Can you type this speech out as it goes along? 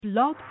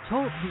Blog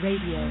Talk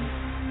Radio.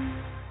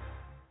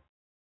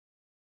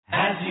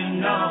 As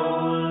you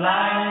know,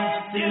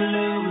 life's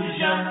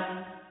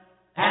illusion,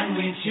 and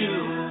we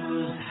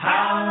choose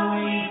how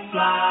we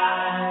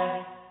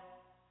fly.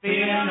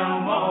 Fear no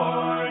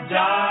more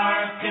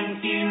dark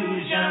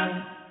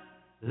confusion.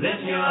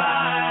 Lift your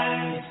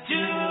eyes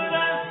to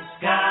the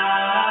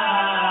sky,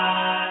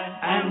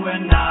 and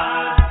we're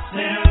not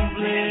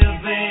simply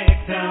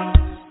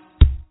victims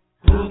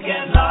who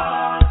get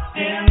lost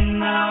in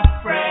the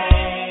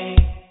fray.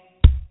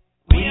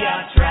 We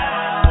are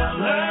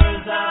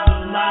travelers of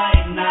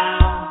light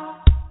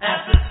now,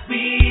 at the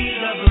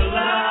speed of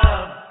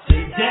love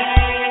today.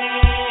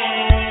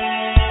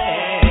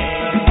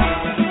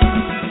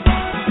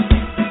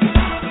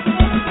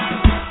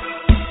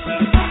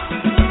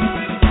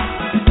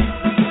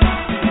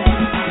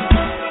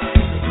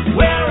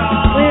 We're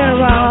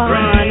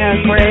on a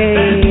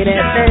great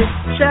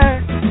adventure.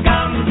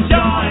 Come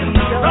join the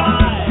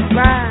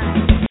ride.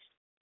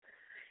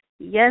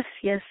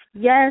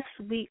 Yes,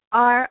 we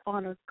are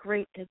on a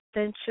great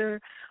adventure.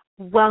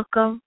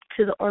 Welcome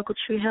to the Oracle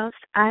Treehouse.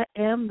 I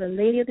am the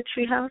Lady of the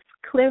Treehouse,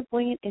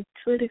 clairvoyant,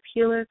 intuitive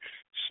healer,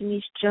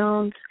 Shanice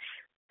Jones.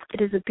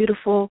 It is a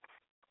beautiful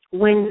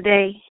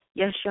Wednesday.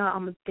 Yes, y'all,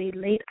 I'm a day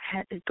late. I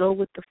had to go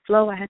with the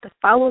flow. I had to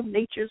follow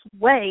nature's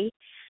way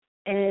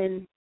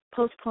and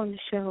postpone the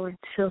show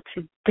until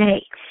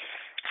today.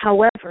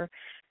 However,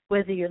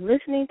 whether you're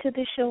listening to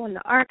this show in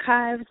the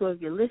archives or if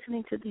you're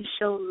listening to this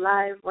show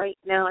live right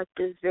now at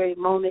this very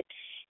moment,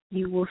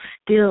 you will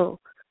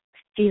still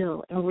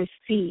feel and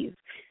receive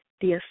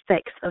the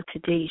effects of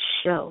today's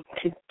show.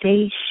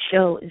 Today's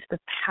show is the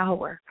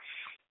power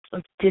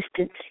of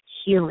distance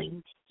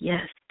healing.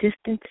 Yes,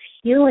 distance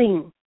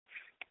healing.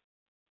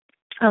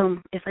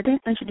 If I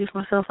didn't introduce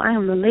myself, I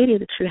am the Lady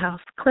of the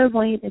Treehouse,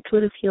 clairvoyant,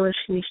 intuitive healer,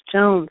 Shanice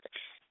Jones,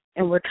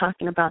 and we're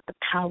talking about the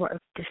power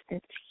of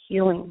distance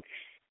healing.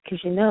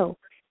 Because, you know,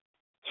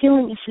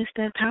 healing is just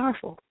that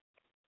powerful.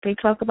 They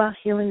talk about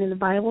healing in the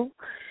Bible.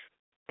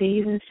 They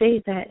even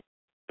say that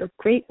the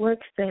great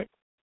works that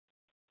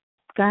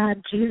God,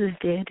 Jesus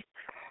did,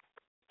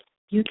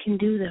 you can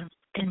do them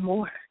and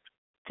more.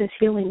 This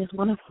healing is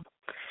one of them.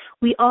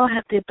 We all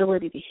have the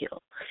ability to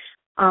heal.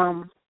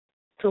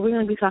 So we're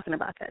going to be talking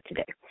about that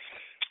today.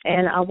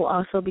 And I will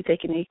also be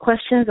taking any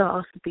questions. I'll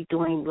also be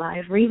doing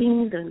live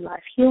readings and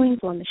live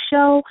healings on the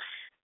show.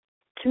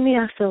 To me,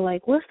 I feel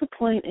like, what's the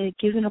point in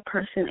giving a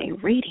person a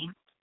reading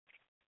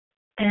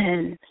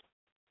and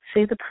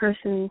say the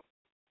person,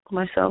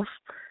 myself,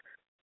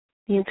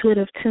 the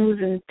intuitive tunes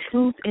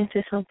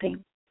into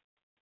something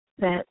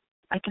that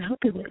I can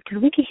help you with?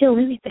 Because we can heal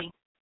anything.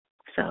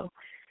 So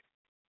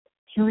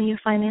healing your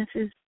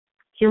finances,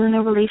 healing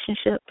a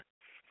relationship,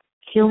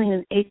 healing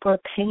an ache or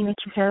pain that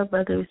you have,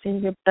 whether it's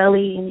in your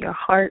belly, in your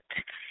heart,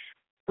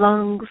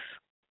 lungs,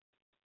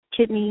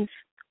 kidneys,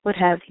 what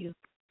have you.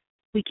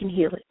 We can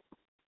heal it.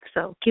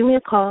 So give me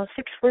a call.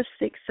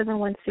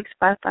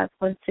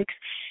 646-716-5516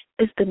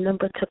 is the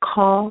number to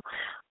call.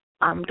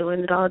 I'm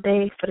doing it all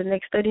day for the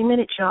next 30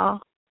 minutes,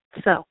 y'all.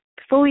 So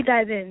before we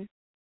dive in,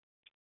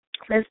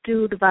 let's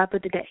do the vibe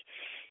of the day.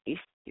 If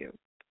you're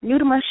new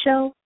to my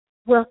show,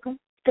 welcome.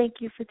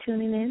 Thank you for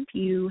tuning in. If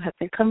you have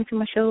been coming to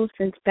my show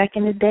since back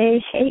in the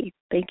day, hey,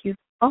 thank you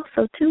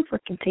also, too, for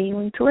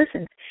continuing to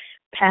listen.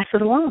 Pass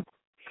it along.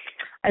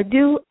 I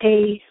do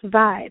a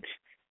vibe.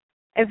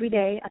 Every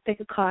day I pick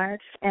a card.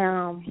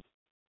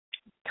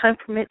 Time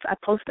permits, I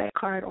post that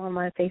card on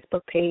my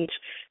Facebook page,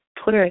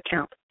 Twitter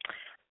account.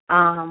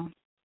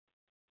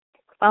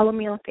 Follow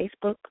me on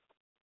Facebook.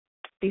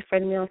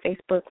 Befriend me on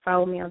Facebook.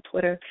 Follow me on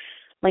Twitter,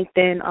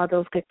 LinkedIn, all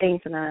those good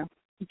things, and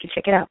you can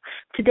check it out.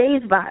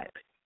 Today's vibe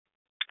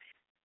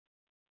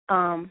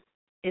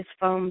is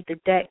from the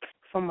deck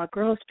from my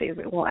girl's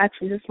favorite. Well,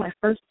 actually, this is my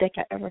first deck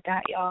I ever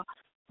got, y'all.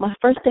 My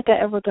first deck I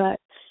ever got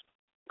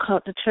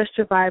called the Trust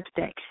Your Vibes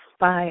deck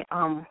by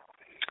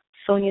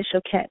Sonia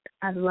Choquette.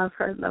 I love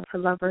her.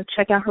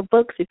 Check out her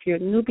books. If you're a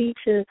newbie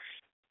to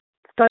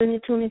starting to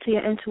tune into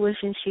your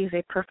intuition, she's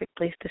a perfect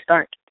place to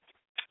start.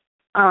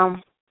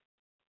 The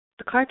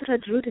card that I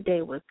drew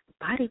today was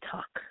Body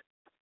Talk.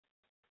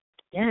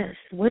 Yes,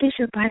 what is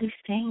your body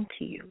saying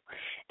to you?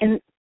 And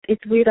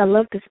it's weird. I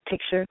love this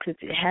picture because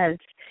it has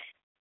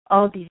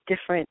all these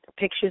different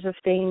pictures of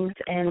things,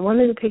 and one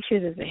of the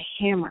pictures is a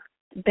hammer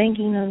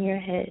banging on your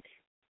head.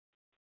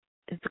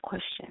 Is the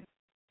question.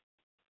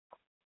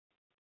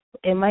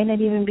 It might not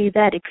even be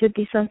that. It could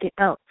be something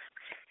else.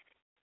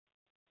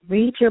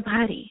 Read your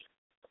body.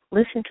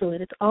 Listen to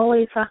it. It's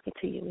always talking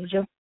to you. Is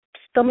your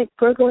stomach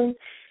gurgling?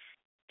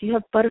 Do you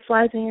have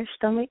butterflies in your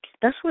stomach?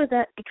 That's where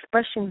that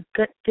expression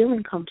gut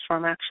feeling comes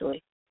from,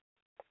 actually.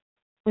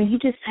 When you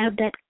just have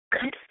that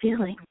gut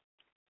feeling.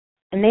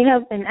 And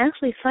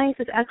actually science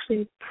has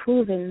actually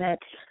proven that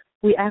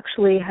we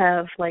actually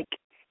have, like,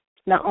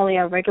 not only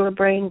our regular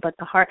brain, but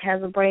the heart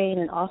has a brain,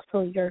 and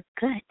also your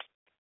gut.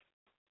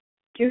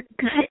 Your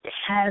gut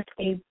has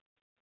a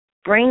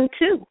brain,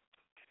 too.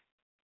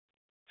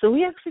 So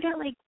we actually got,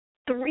 like,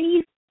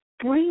 3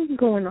 brains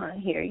going on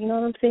here, you know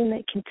what I'm saying,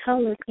 that can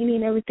tell us any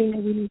and everything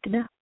that we need to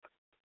know.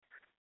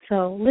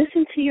 So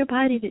listen to your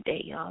body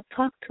today, y'all.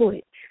 Talk to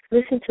it.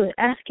 Listen to it.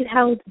 Ask it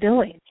how it's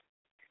doing.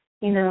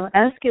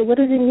 Ask it, what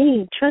does it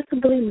need? Trust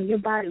and believe me, your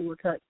body will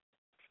tell you.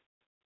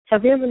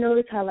 Have you ever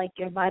noticed how,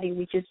 your body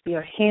would just,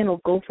 your hand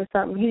will go for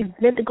something? You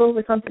meant to go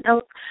for something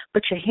else,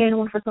 but your hand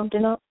went for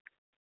something else?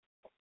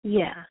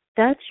 Yeah,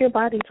 that's your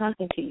body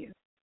talking to you,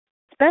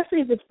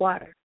 especially if it's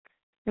water.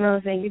 You know what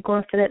I'm saying? You're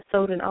going for that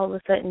soda, and all of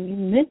a sudden you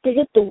meant to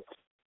hit the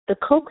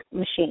Coke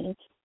machine,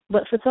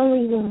 but for some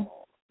reason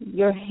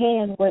your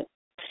hand went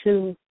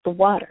to the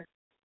water.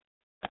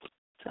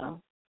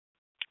 So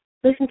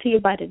listen to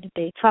your body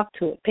today. Talk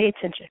to it. Pay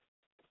attention.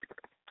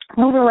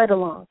 Moving right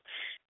along.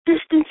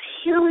 Distance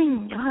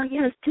healing.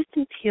 Yes,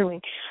 distance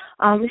healing.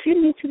 If you're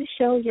new to the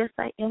show, yes,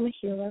 I am a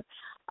healer.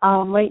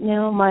 Right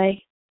now,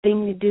 my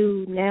thing to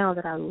do now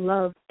that I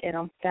love and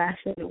I'm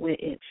fascinated with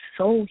is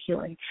soul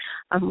healing.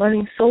 I'm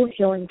learning soul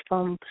healing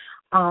from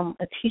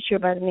a teacher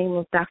by the name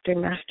of Dr.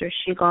 Master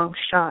Shigong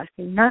Shah. If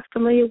you're not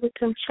familiar with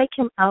him, check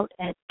him out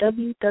at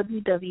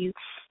www.drshaw.com,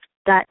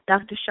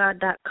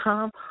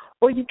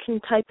 or you can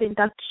type in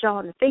Dr. Shaw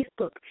on the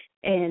Facebook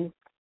and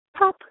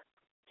pop,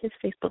 his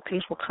Facebook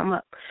page will come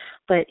up.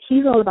 But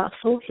he's all about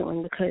soul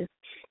healing because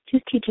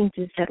his teachings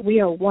is that we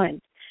are one,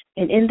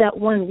 and in that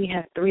one we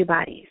have three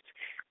bodies: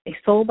 a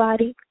soul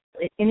body,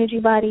 an energy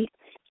body,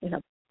 and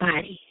a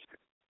body.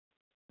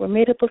 We're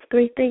made up of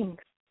three things.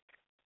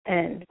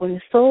 And when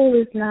the soul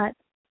is not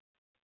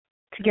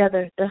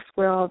together, that's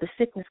where all the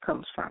sickness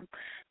comes from.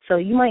 So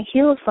you might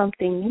heal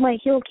something, you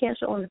might heal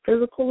cancer on the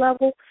physical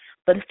level,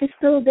 but if it's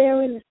still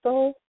there in the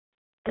soul,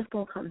 it's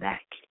going to come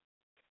back.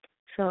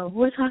 So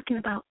we're talking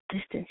about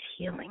distance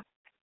healing.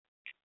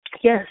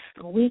 Yes,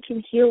 we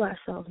can heal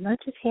ourselves, not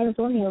just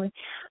hands-on healing,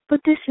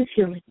 but distance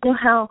healing. You know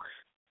how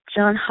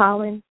John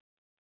Holland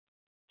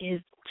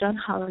is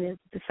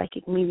the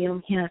psychic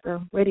medium. He has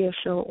a radio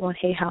show on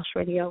Hay House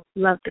Radio.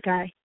 Love the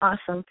guy.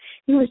 Awesome.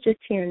 He was just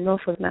here in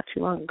Norfolk not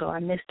too long ago. I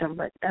missed him,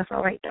 but that's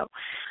all right, though.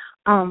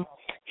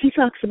 He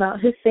talks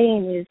about, his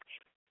saying is,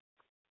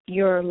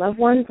 your loved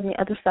ones on the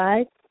other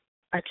side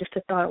are just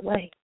a thought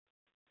away.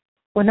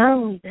 Well, not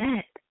only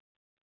that,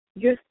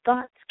 your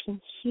thoughts can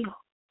heal.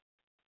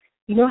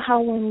 You know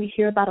how when we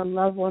hear about a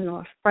loved one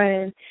or a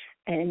friend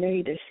and they're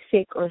either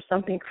sick or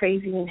something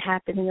crazy and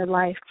happened in their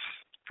life,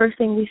 first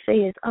thing we say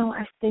is, oh,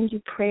 I send you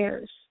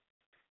prayers.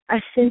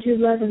 I send you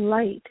love and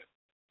light.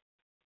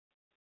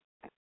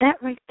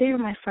 That right there,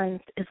 my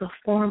friends, is a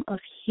form of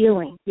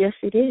healing. Yes,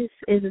 it is.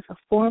 It is a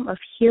form of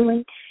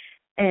healing.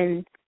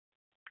 And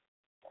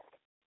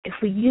if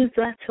we use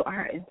that to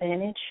our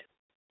advantage,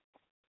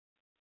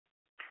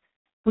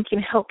 we can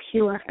help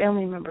heal our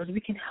family members.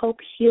 We can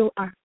help heal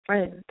our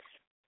friends.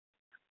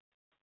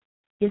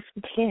 Yes,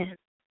 we can.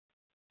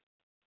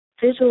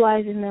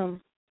 Visualizing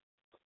them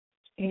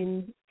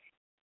in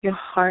your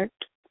heart,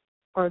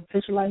 or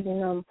visualizing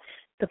them,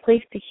 the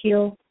place to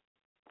heal,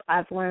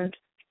 I've learned,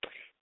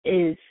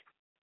 is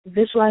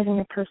visualizing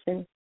a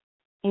person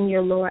in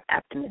your lower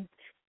abdomen.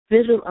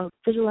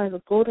 Visualize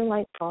a golden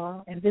light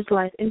ball, and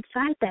visualize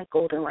inside that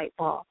golden light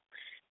ball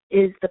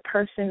is the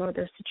person or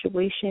their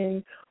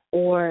situation,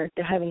 or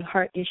they're having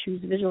heart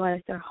issues.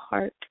 Visualize their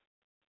heart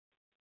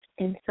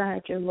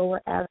inside your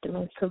lower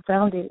abdomen,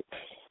 surrounded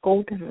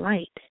golden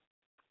light.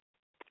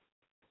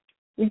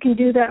 You can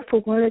do that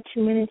for 1 or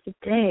 2 minutes a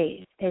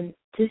day, and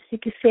just you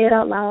can say it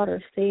out loud or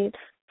say it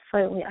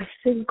silently. I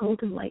send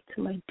golden light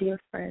to my dear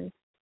friend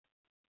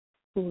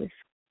who is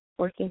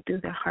working through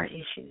their heart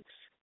issues.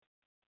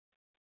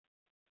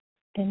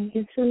 And you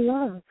can send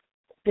love.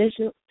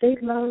 Say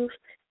love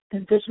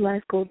and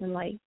visualize golden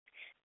light.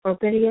 Or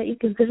better yet, you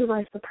can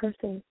visualize the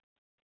person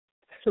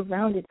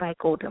surrounded by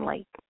golden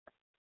light.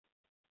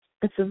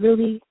 It's a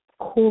really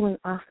cool and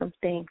awesome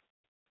thing.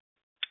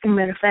 As a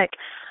matter of fact,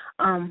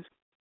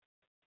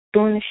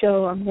 during the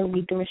show, I'm going to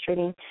be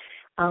demonstrating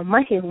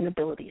my healing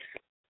abilities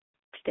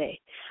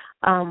today.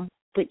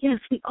 But yes,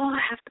 we all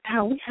have the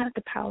power. We have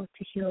the power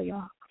to heal,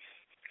 y'all.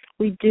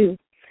 We do.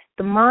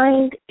 The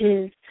mind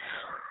is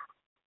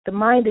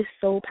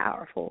so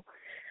powerful.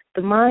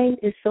 The mind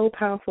is so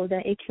powerful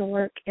that it can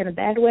work in a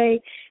bad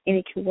way, and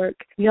it can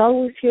work. We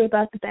always hear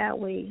about the bad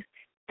ways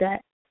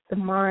that the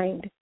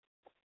mind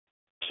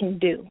can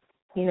do.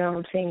 You know what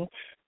I'm saying?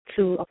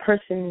 To a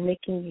person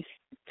making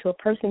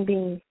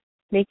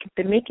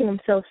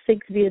themselves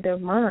sick via their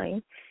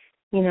mind.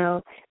 You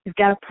know, you've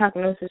got a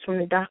prognosis from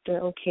the doctor.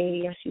 Okay,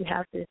 yes, you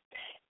have this.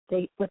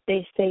 What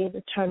they say is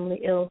a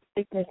terminally ill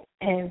sickness,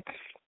 and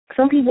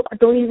some people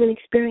don't even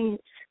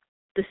experience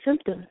the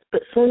symptoms.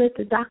 But soon as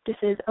the doctor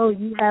says, "Oh,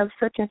 you have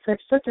such and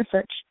such, such and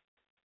such,"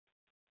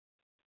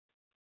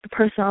 the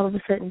person all of a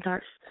sudden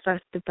starts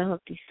to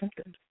develop these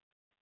symptoms.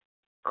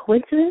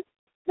 Coincidence?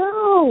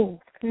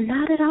 No,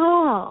 not at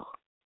all.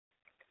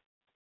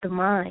 The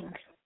mind.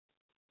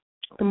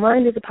 The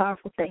mind is a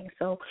powerful thing.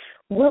 So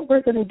what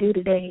we're going to do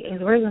today is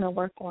we're going to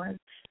work on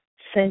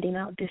sending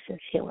out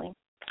distance healing.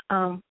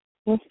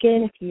 Once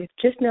again, if you're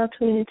just now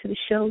tuning into the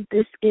show,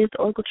 this is the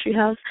Oracle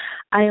Treehouse.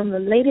 I am the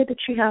lady of the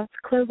Treehouse,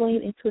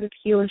 clairvoyant intuitive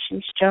healer,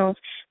 Shanice Jones.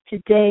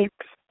 Today,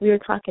 we are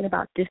talking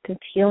about distance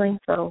healing.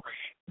 So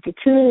If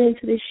you're tuning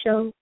into this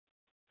show,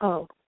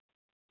 oh,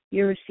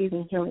 you're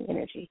receiving healing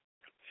energy.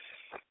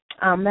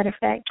 Matter of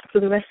fact,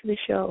 for the rest of the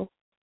show,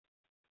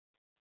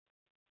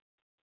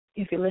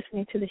 if you're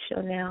listening to the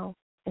show now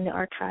in the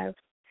archives,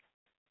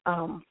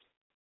 I'm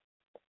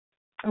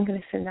going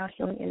to send out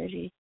healing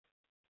energy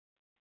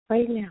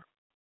right now.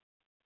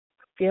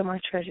 Dear my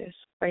treasures,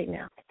 right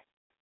now.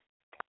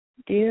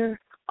 Dear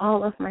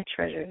all of my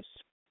treasures,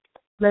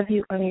 love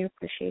you, honor you,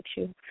 appreciate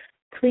you.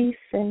 Please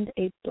send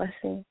a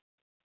blessing,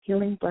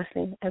 healing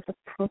blessing as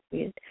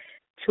appropriate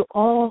to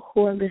all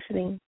who are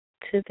listening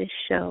to this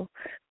show,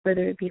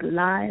 whether it be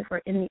live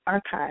or in the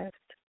archives.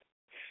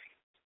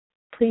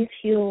 Please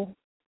heal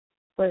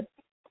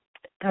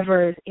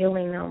whatever is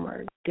ailing them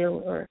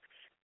or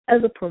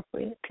as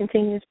appropriate.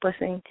 Continuous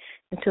blessing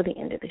until the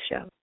end of the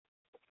show.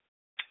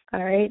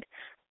 All right.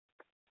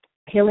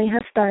 Healing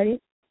has started.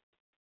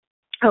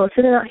 I was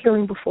sending out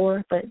healing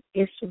before, but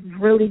it's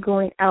really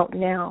going out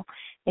now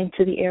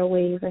into the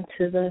airwaves,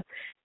 into the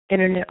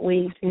internet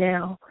waves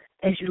now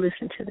as you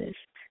listen to this.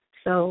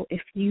 So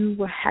if you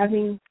were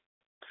having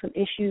some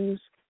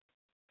issues,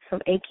 some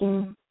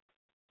aching,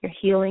 you're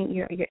healing,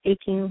 you're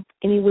aching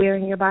anywhere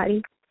in your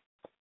body,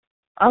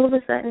 all of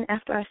a sudden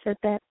after I said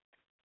that,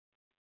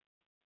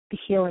 the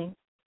healing,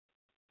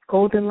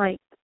 golden light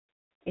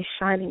is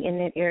shining in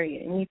that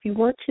area. And if you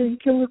want to, you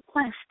can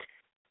request.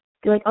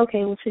 You're like,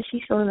 okay, well, since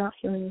she's showing out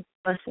healing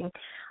blessing,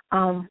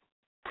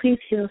 please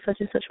heal such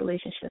and such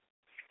relationship.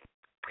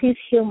 Please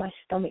heal my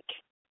stomach.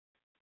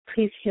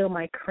 Please heal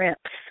my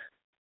cramps.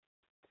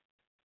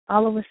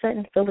 All of a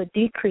sudden, feel a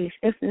decrease,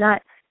 if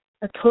not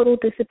a total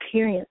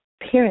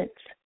disappearance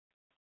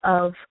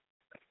of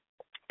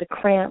the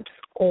cramps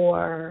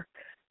or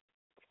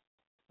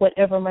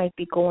whatever might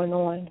be going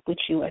on with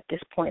you at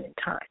this point in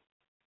time.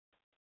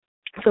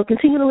 So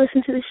continue to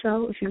listen to the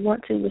show. If you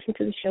want to listen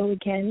to the show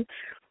again,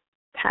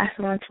 pass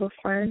it on to a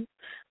friend.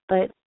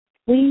 But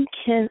we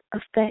can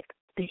affect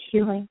the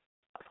healing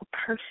of a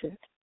person.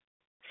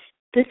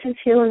 Distance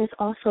healing is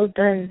also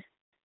done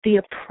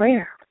via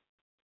prayer.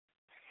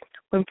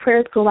 When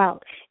prayers go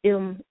out,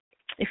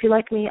 if you're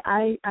like me,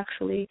 I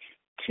actually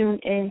tune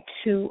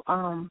into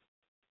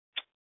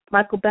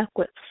Michael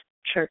Beckwith's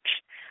church,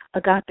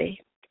 Agape,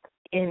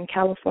 in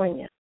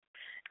California.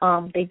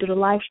 They do the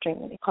live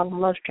streaming. They call them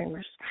love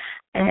streamers.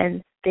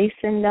 And they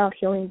send out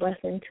healing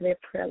blessings to their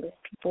prayer list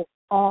people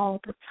all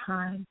the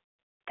time,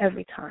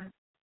 every time.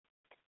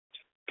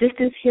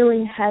 Distance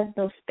healing has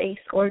no space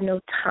or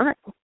no time.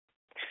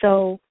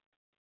 So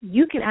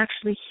you can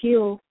actually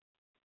heal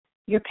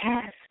your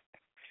past.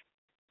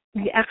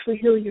 You can actually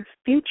heal your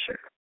future.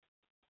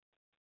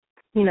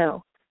 You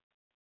know,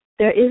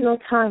 there is no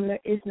time, there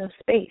is no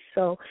space.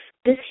 So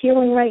this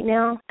healing right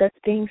now that's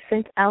being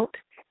sent out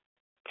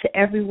to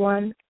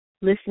everyone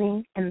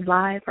listening and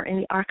live or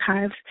in the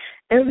archives,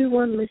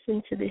 everyone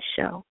listening to this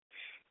show,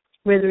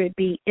 whether it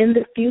be in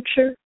the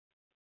future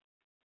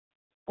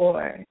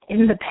or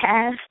in the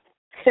past,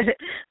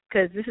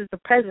 because this is the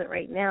present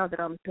right now that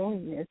I'm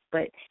doing this,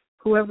 but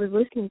whoever's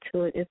listening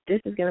to it, if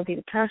this is going to be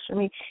the past for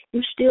me,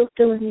 you're still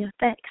feeling the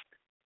effects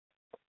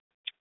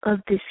of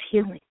this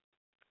healing.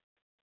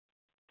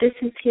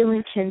 Distance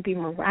healing can be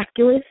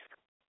miraculous,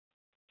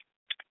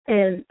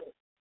 and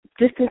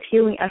distance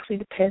healing actually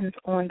depends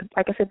on,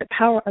 like I said, the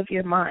power of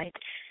your mind,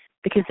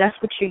 because that's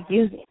what you're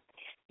using.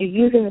 You're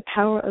using the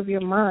power of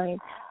your mind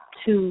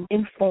to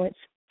influence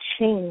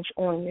change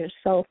on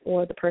yourself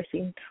or the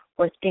person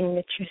or thing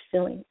that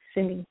you're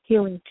sending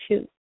healing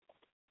to.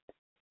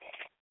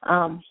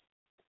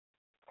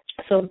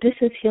 So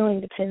distance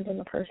healing depends on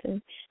the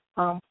person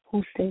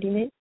who's sending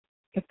it.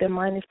 If their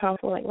mind is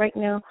powerful, like right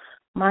now,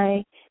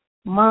 my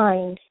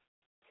mind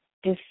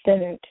is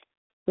centered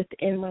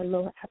within my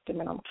lower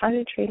abdomen. I'm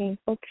concentrating,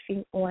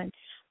 focusing on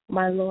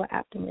my lower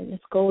abdomen, this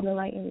golden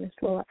light in this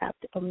lower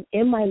abdomen,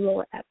 in my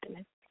lower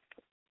abdomen.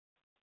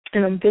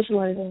 And I'm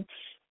visualizing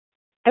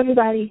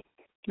everybody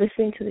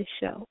listening to this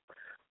show,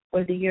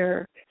 whether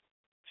you're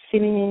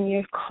sitting in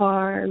your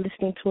car,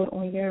 listening to it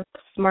on your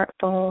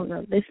smartphone,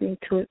 or listening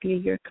to it via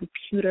your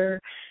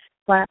computer,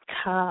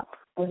 laptop,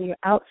 whether you're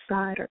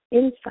outside or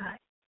inside,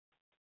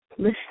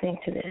 listening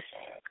to this.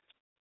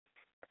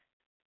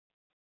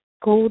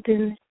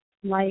 Golden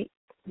light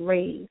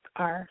rays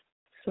are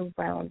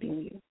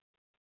surrounding you,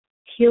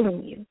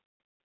 healing you,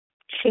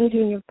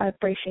 changing your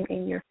vibration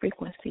and your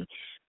frequency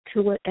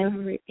to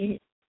whatever it is.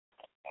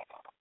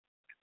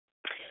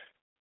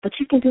 But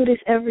you can do this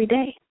every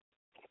day.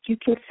 You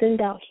can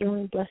send out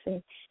healing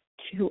blessings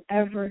to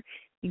whoever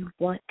you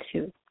want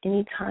to,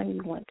 anytime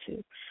you want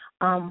to.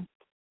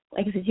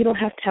 Like I said, you don't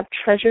have to have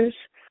treasures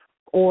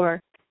or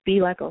be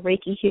like a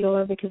Reiki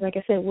healer, because like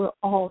I said, we're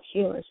all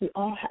healers. We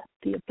all have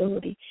the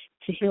ability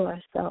to heal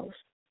ourselves.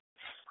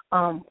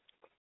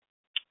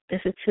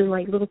 This is to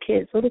like little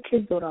kids. Little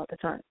kids do it all the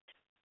time.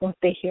 Once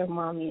they hear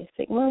mommy and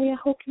say, "Mommy, I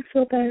hope you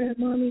feel better.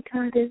 Mommy,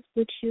 God is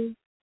with you.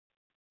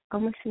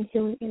 I'm going to send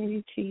healing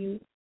energy to you."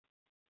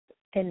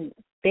 And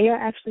they are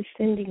actually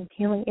sending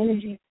healing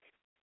energy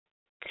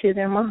to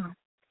their mom.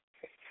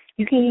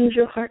 You can use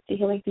your heart to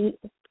heal. Like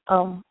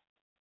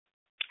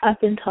I've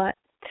been taught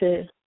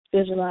to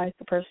visualize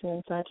the person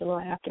inside your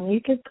lower abdomen.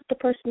 You can put the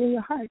person in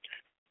your heart.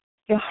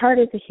 Your heart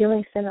is a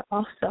healing center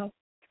also.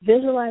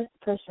 Visualize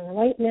the person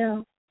right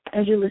now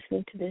as you're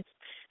listening to this.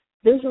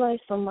 Visualize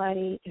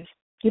somebody. If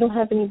you don't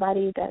have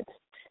anybody that's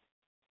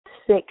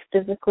sick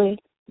physically,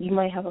 you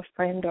might have a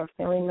friend or a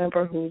family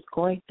member who's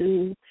going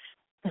through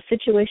a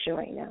situation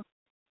right now.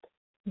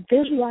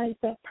 Visualize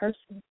that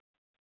person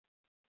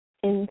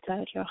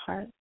inside your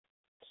heart,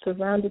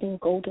 surrounded in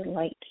golden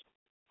light.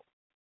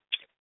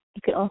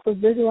 You can also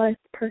visualize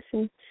the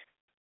person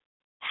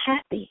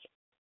happy.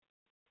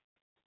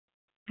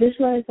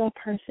 Visualize that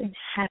person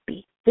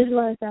happy.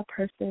 Visualize that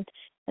person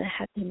in a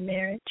happy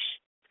marriage.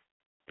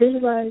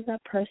 Visualize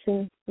that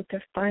person with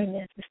their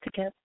finances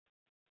together.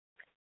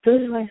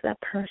 Visualize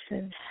that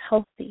person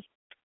healthy,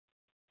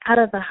 out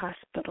of the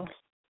hospital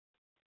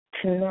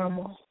to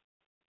normal.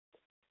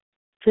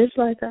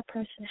 Visualize that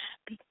person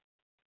happy.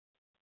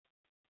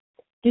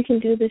 You can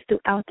do this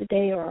throughout the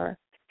day or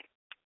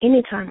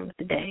any time of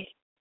the day.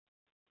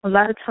 A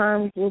lot of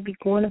times we'll be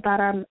going about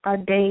our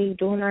day,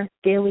 doing our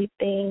daily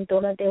thing,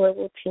 doing our daily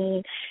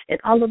routine, and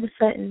all of a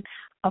sudden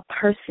a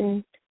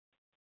person,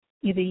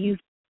 either you've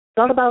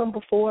thought about them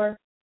before,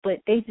 but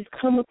they just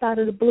come up out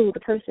of the blue.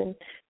 The person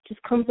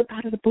just comes up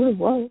out of the blue.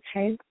 Whoa,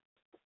 okay.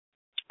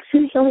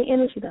 Send healing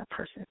energy to that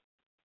person.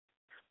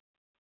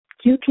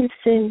 You can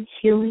send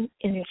healing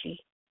energy.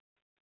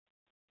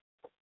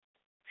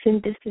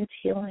 Send distance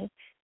healing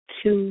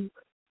to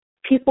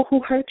people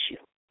who hurt you.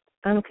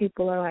 I know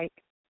people are like,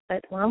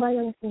 why am I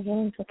going to send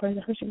healing to a person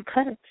who hurt you?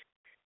 Because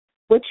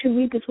what you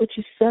reap is what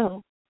you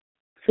sow.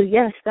 So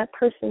yes, that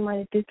person might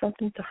have did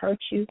something to hurt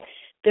you.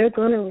 They're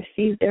going to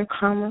receive their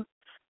karma,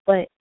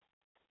 but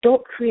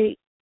don't create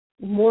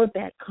more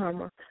bad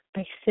karma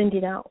by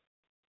sending out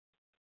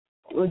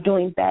or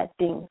doing bad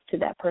things to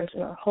that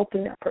person or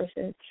hoping that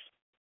person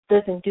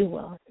doesn't do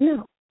well.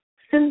 No,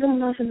 send them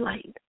love and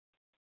light.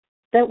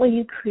 That way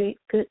you create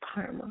good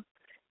karma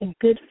and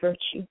good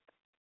virtue,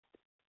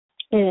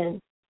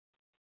 and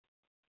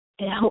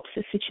it helps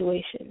the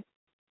situation.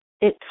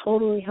 It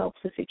totally helps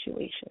the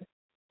situation.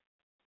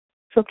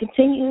 So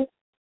continue.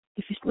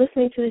 If you're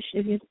listening to this,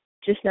 if you're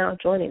just now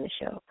joining the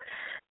show,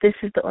 this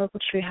is the Oracle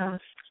Treehouse.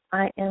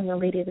 I am the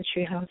Lady of the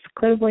Treehouse,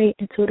 clairvoyant,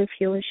 intuitive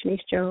healer, Shanice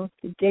Jones.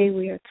 Today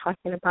we are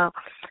talking about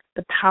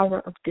the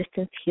power of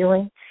distance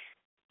healing.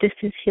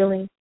 Distance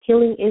healing.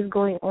 Healing is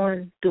going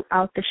on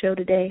throughout the show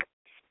today.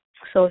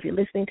 So if you're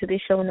listening to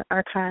this show in the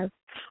archive,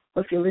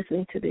 or if you're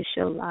listening to this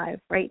show live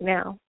right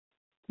now,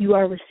 you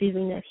are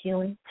receiving that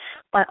healing.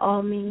 By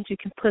all means, you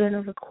can put in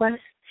a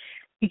request.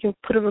 You can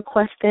put a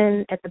request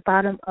in at the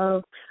bottom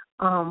of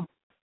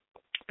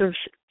the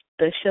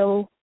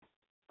show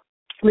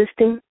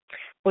listing,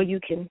 or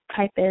you can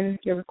type in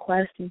your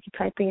request. You can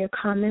type in your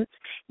comments.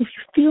 If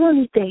you feel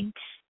anything,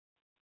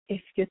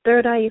 if your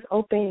third eye is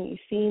open and you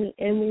see any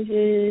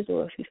images,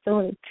 or if you feel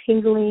any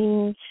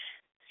tingling,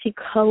 see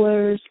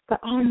colors, by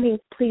all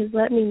means, please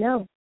let me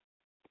know.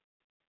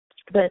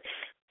 But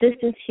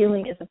distance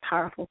healing is a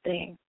powerful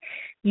thing.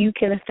 You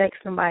can affect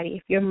somebody.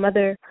 If your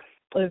mother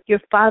or if your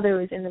father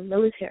is in the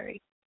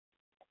military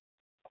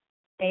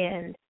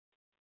and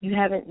you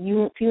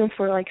won't see them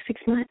for like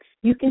 6 months,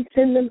 you can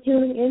send them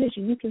healing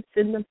energy. You can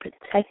send them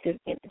protective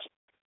energy.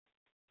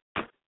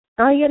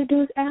 All you got to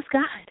do is ask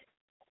God.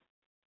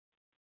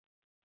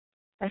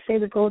 I say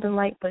the golden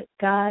light, but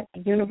God,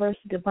 the universe,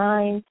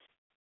 divine,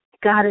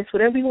 Goddess,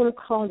 whatever you want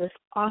to call this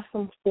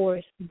awesome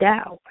force,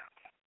 Tao,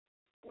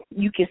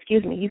 you can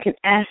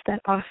ask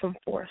that awesome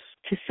force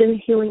to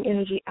send healing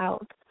energy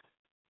out,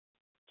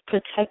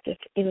 protective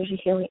energy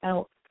healing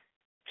out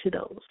to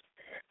those.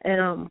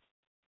 And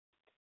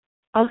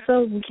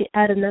also we can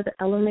add another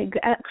element.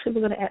 Actually,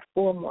 we're going to add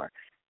 4 more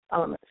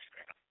elements.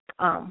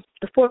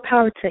 The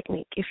 4-Power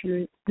Technique. If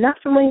you're not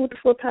familiar with the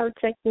 4-Power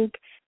Technique,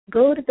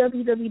 go to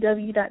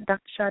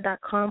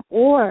www.drshah.com,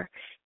 or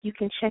you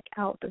can check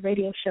out the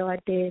radio show I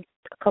did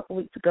a couple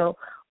weeks ago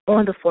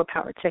on the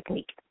 4-Power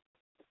Technique.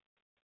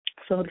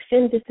 So the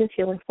send distance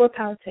healing,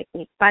 4-Power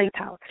Technique, body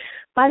power.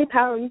 Body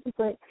power, you can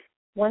put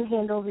one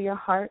hand over your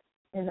heart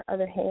and the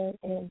other hand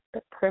in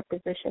the prayer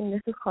position.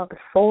 This is called the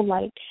soul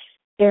light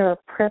era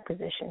prayer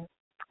position,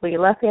 where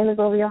your left hand is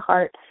over your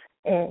heart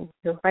and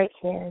your right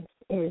hand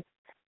is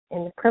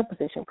in the prayer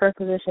position. Prayer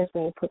position is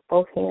when you put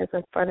both hands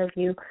in front of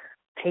you,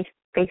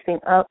 facing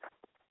up,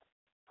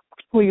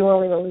 where you're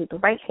only going to leave the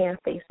right hand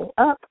facing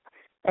up,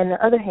 and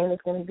the other hand is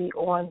going to be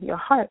on your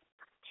heart.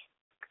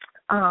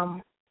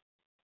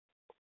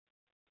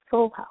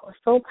 Soul power.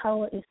 Soul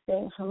power is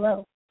saying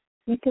hello.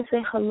 You can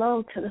say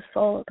hello to the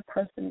soul of the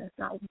person that's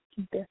not with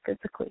you there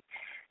physically.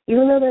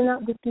 Even though they're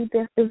not with you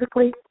there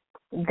physically,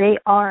 they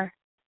are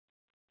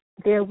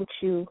there with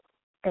you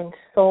in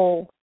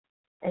soul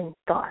and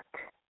thought.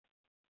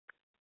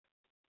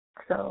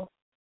 So,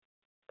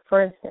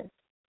 for instance,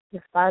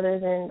 your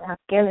father's in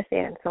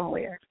Afghanistan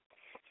somewhere.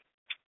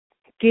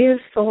 Dear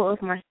soul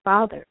of my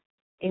father,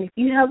 and if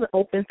you have an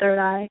open third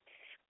eye,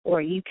 or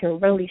you can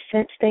really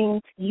sense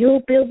things,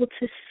 you'll be able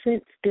to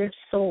sense their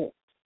soul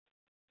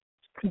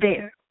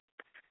there.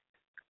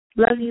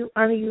 Love you,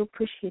 honor you,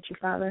 appreciate you,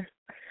 Father.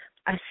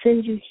 I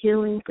send you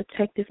healing,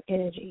 protective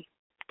energy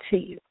to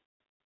you.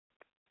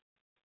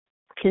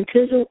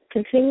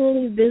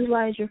 Continually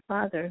visualize your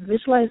Father.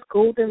 Visualize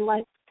golden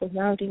light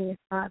surrounding your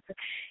Father.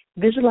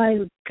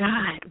 Visualize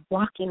God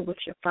walking with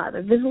your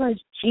Father. Visualize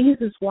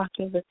Jesus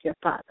walking with your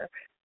Father.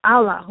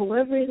 Allah,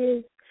 whoever it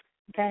is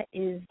that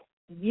is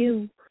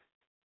you,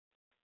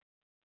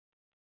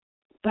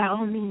 by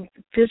all means,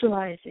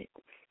 visualize it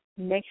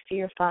next to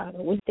your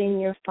Father, within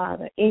your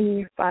Father, in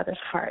your Father's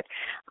heart.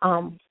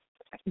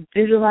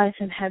 Visualize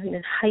him having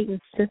a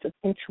heightened sense of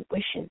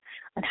intuition,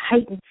 a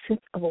heightened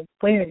sense of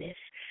awareness,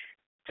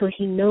 so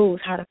he knows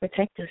how to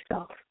protect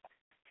himself.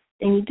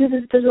 And you do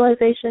this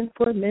visualization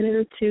for a minute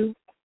or two,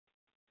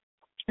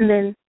 and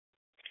then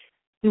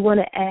we want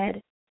to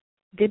add,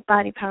 did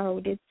body power,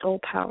 we did soul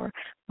power.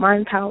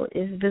 Mind power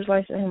is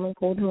visualizing him in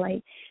golden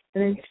light.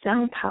 And then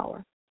sound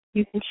power.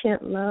 You can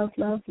chant love,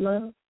 love,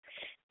 love.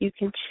 You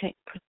can chant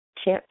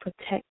protect,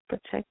 protect,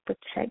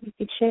 protect. You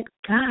can chant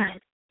God.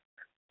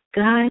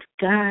 God,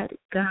 God,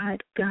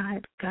 God,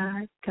 God,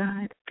 God,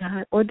 God,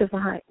 God, or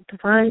divine,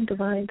 divine,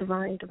 divine,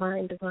 divine,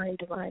 divine, divine,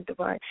 divine,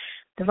 divine,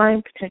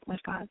 divine, protect my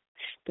Father.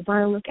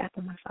 Divine, look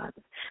after my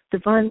Father.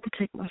 Divine,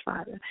 protect my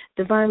Father.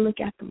 Divine,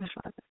 look after my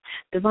Father.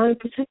 Divine,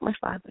 protect my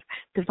Father.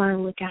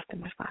 Divine, look after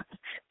my Father.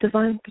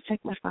 Divine,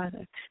 protect my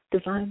Father.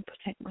 Divine,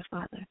 protect my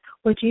Father.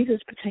 Or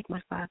Jesus, protect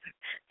my Father.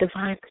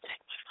 Divine,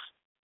 protect my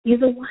Father.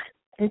 Either one.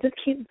 And just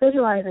keep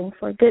visualizing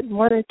for a good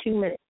 1 or 2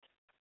 minutes.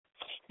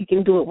 You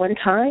can do it one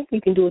time. You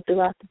can do it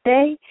throughout the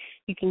day.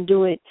 You can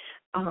do it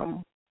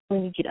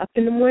when you get up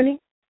in the morning.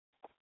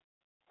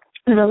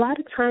 And a lot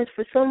of times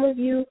for some of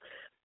you,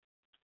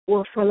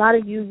 well, for a lot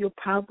of you, you'll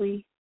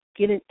probably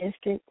get an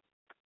instant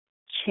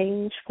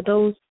change. For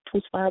those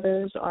whose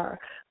fathers are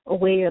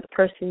away or the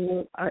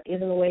person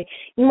isn't away,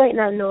 you might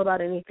not know about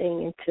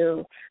anything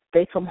until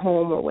they come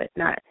home or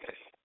whatnot.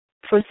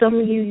 For some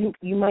of you,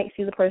 you might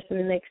see the person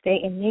the next day,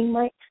 and they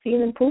might see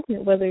an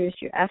improvement, whether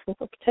it's you're asking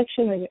for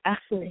protection or you're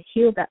asking to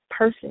heal that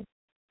person.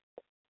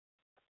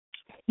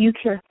 You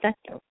can affect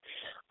them.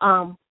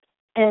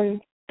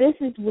 And this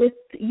is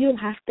you don't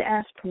have to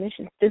ask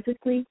permission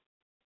physically.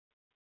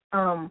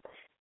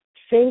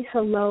 Saying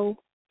hello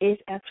is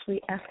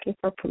actually asking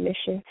for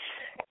permission.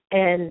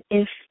 And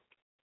if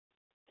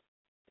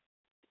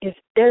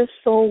their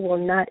soul will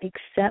not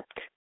accept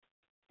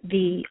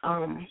the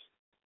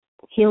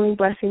healing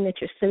blessing that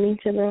you're sending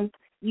to them,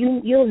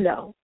 you'll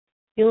know.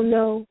 You'll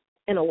know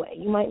in a way.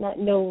 You might not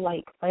know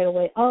like right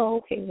away, oh,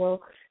 okay,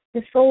 well,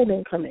 his soul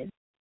didn't come in.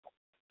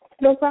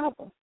 No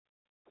problem.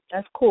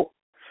 That's cool.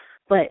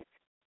 But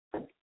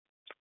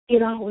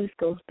it always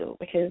goes through,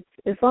 because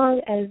as long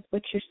as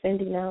what you're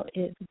sending out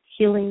is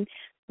healing,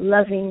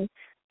 loving,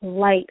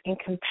 light, and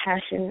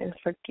compassion and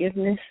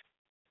forgiveness,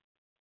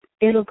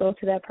 it'll go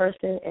to that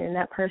person, and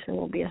that person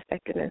will be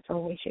affected in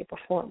some way, shape, or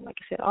form. Like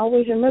I said,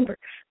 always remember,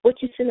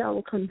 what you send out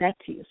will come back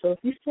to you. So if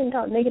you send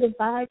out negative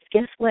vibes,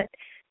 guess what?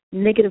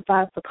 Negative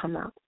vibes will come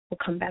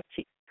back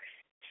to you.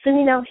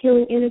 Sending out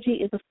healing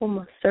energy is a form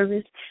of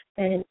service,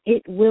 and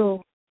it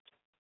will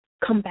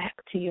come back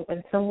to you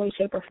in some way,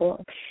 shape, or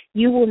form.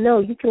 You will know.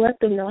 You can let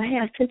them know, hey,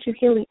 I sent you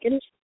healing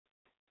energy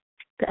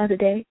the other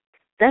day.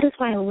 That is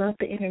why I love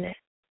the internet,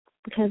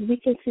 because we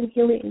can send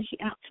healing energy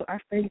out to our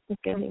friends and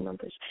family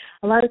members.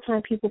 A lot of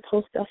time people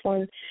post stuff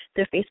on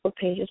their Facebook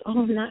pages, oh,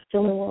 I'm not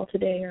feeling well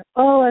today, or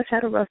oh, I've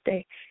had a rough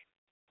day.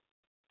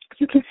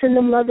 You can send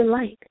them love and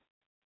light,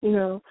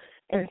 and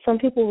some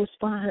people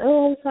respond,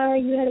 oh, I'm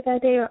sorry you had a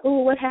bad day, or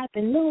oh, what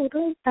happened? No,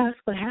 don't ask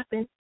what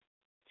happened.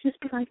 Just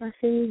be like, I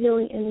send you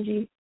healing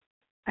energy,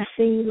 I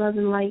send you love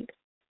and light,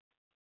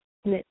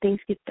 and that things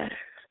get better.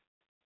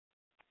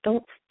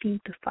 Don't feed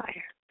the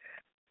fire.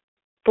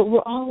 But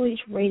we're always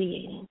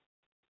radiating.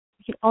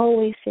 You can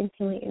always send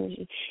healing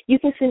energy. You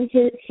can send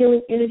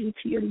healing energy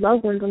to your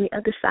loved ones on the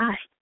other side.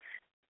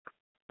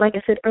 Like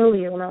I said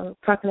earlier when I was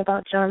talking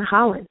about John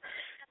Holland,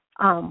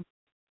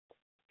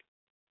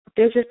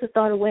 they're just a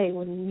thought away.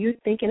 When you're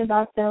thinking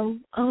about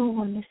them,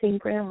 oh, I'm missing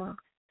Grandma.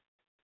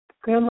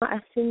 Grandma, I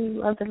send you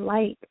love and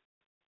light.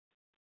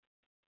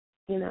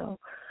 Do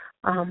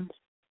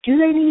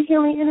they need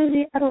healing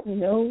energy? I don't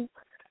know.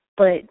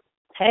 But,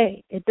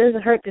 hey, it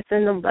doesn't hurt to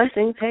send them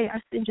blessings. Hey, I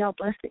send y'all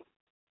blessings.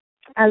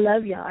 I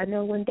love y'all. I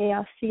know one day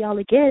I'll see y'all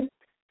again.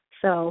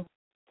 So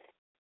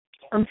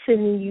I'm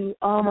sending you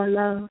all my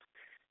love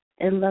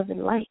and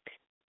light.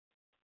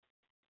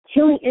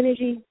 Healing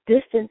energy,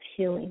 distance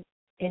healing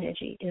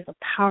energy is a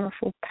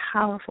powerful,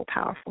 powerful,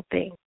 powerful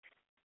thing.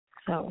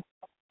 So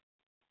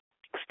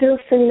still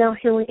sending out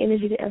healing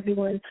energy to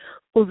everyone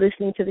who's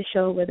listening to the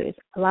show, whether it's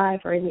live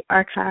or in the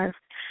archive.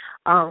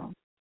 For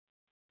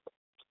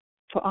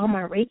all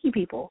my Reiki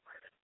people,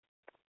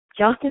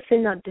 y'all can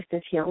send out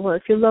distance healing. Well,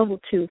 if you're level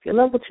 2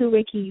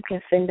 Reiki, you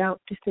can send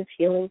out distance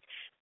healing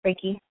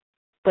Reiki,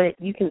 but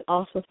you can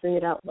also send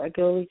it out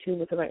regularly too,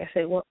 because like I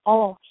said, we're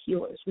all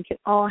healers. We can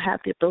all have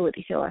the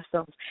ability to heal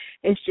ourselves.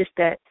 It's just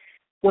that,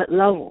 what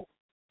level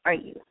are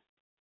you?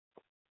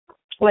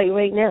 Like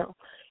right now,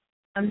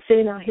 I'm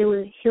sending out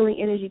healing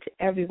energy to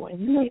everyone.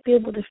 You might be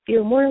able to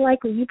feel, more than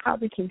likely, you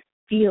probably can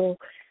feel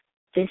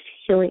this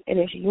healing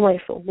energy. You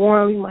might feel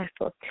warm, you might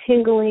feel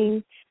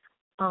tingling,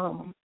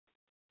 some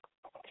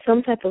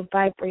type of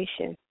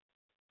vibration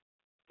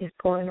is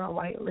going on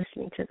while you're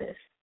listening to this.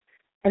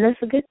 And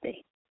that's a good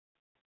thing.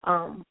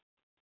 Your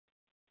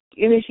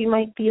energy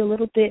might be a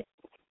little bit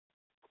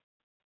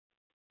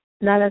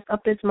not as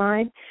up as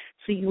mine,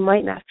 so you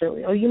might not feel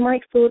it. Or you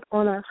might feel it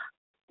on a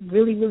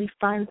really, really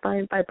fine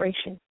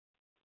vibration.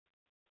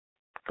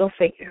 Go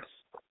figure.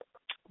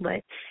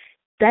 But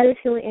that is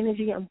healing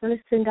energy. I'm going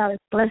to send out a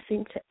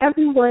blessing to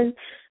everyone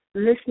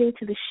listening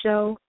to the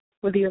show,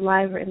 whether you're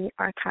live or in the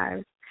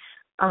archives.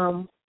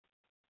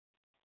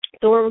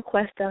 Throw a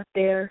request out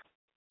there,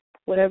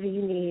 whatever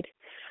you need.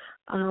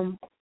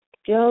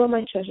 Dear all of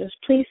my treasures,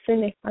 please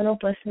send a final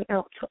blessing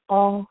out to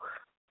all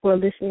who are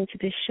listening to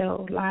this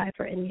show live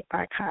or in the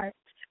archives.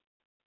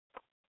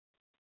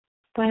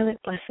 Violet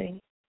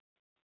blessing.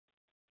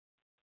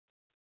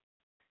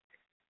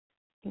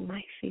 You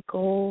might see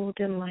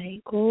golden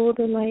light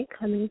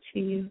coming to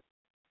you.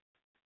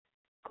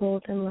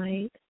 Golden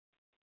light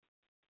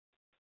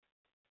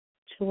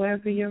to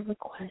wherever your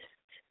request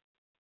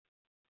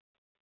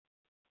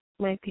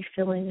might be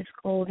feeling this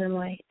golden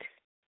light.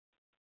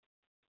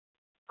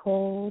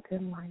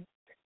 Golden light.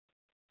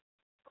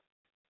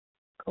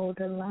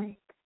 Golden light.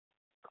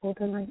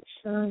 Golden light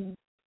shine.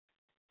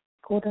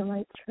 Golden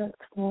light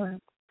transform.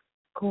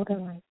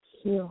 Golden light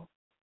heal.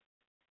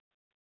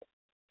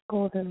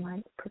 Golden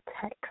light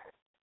protects.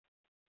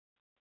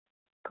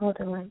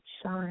 Golden light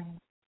shine.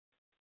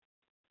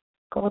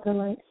 Golden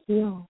light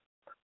heals.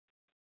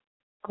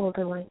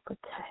 Golden light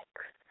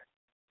protects.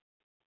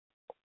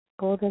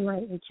 Golden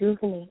light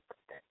rejuvenates.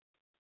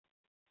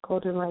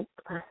 Golden light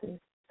blesses.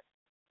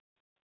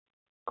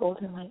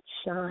 Golden light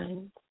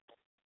shines.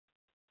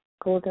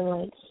 Golden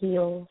light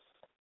heals.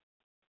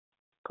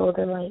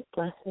 Golden light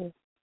blesses.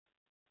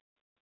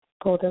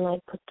 Golden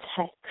light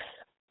protects.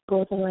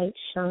 Golden light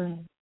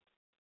shines.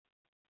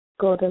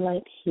 Golden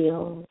light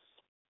heals.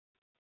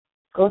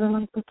 Golden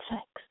light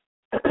protects.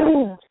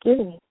 Excuse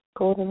me.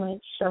 Golden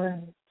light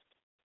shines.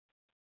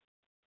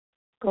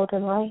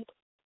 Golden light.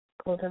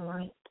 Golden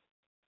light.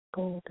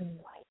 Golden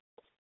light.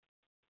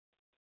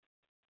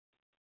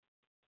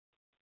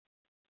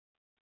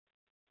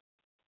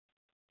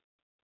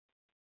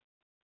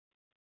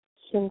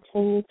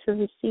 Continue to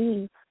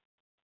receive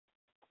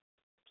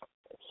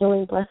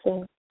healing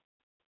blessings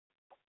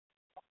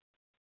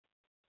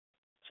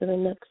for the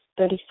next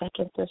 30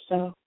 seconds or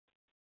so.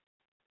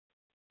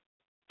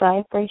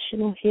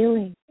 Vibrational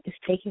healing is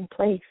taking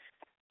place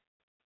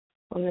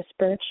on the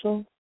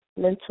spiritual,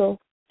 mental,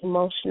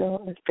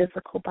 emotional, and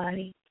physical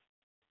body,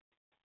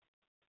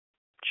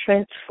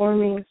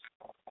 transforming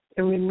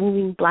and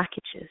removing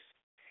blockages.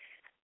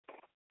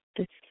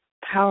 This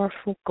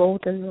powerful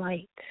golden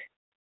light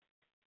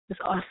is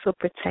also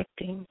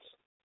protecting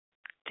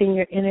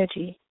your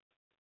energy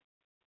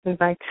and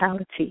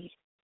vitality.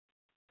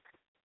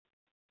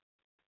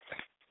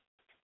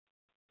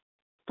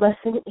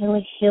 Blessing,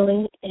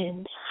 healing,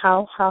 and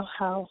how.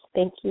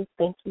 Thank you.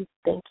 Thank you,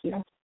 Dao. Thank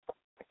you,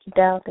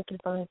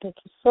 Divine. Thank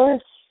you,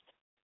 Source.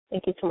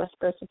 Thank you to my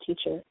spiritual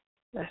teacher,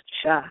 Master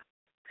Shah.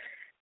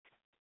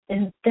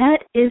 And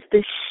that is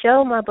the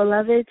show, my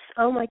beloveds.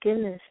 Oh, my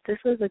goodness. This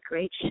was a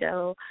great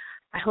show.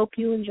 I hope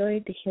you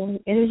enjoyed the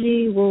healing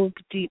energy. We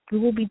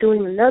will be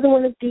doing another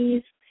one of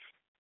these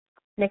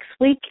next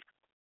week.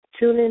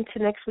 Tune in to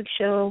next week's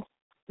show.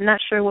 I'm not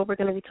sure what we're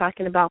going to be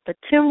talking about, but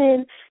tune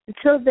in.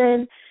 Until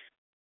then,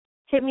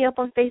 hit me up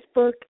on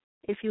Facebook.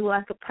 If you would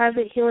like a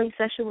private healing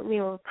session with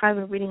me or a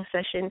private reading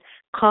session,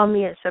 call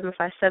me at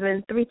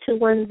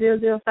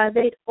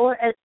 757-321-0058 or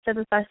at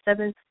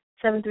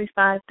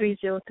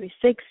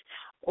 757-735-3036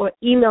 or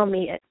email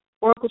me at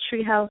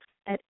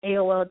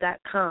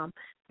oracletreehouse@aol.com.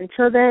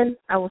 Until then,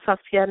 I will talk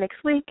to y'all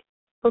next week.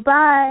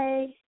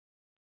 Bye-bye.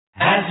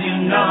 As you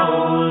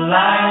know,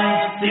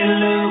 life's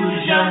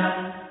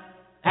illusion,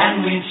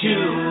 and we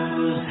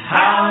choose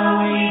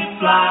how we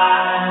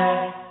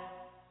fly.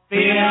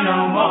 Fear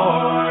no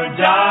more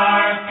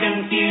dark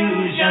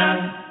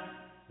confusion.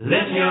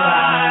 Lift your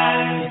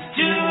eyes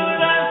to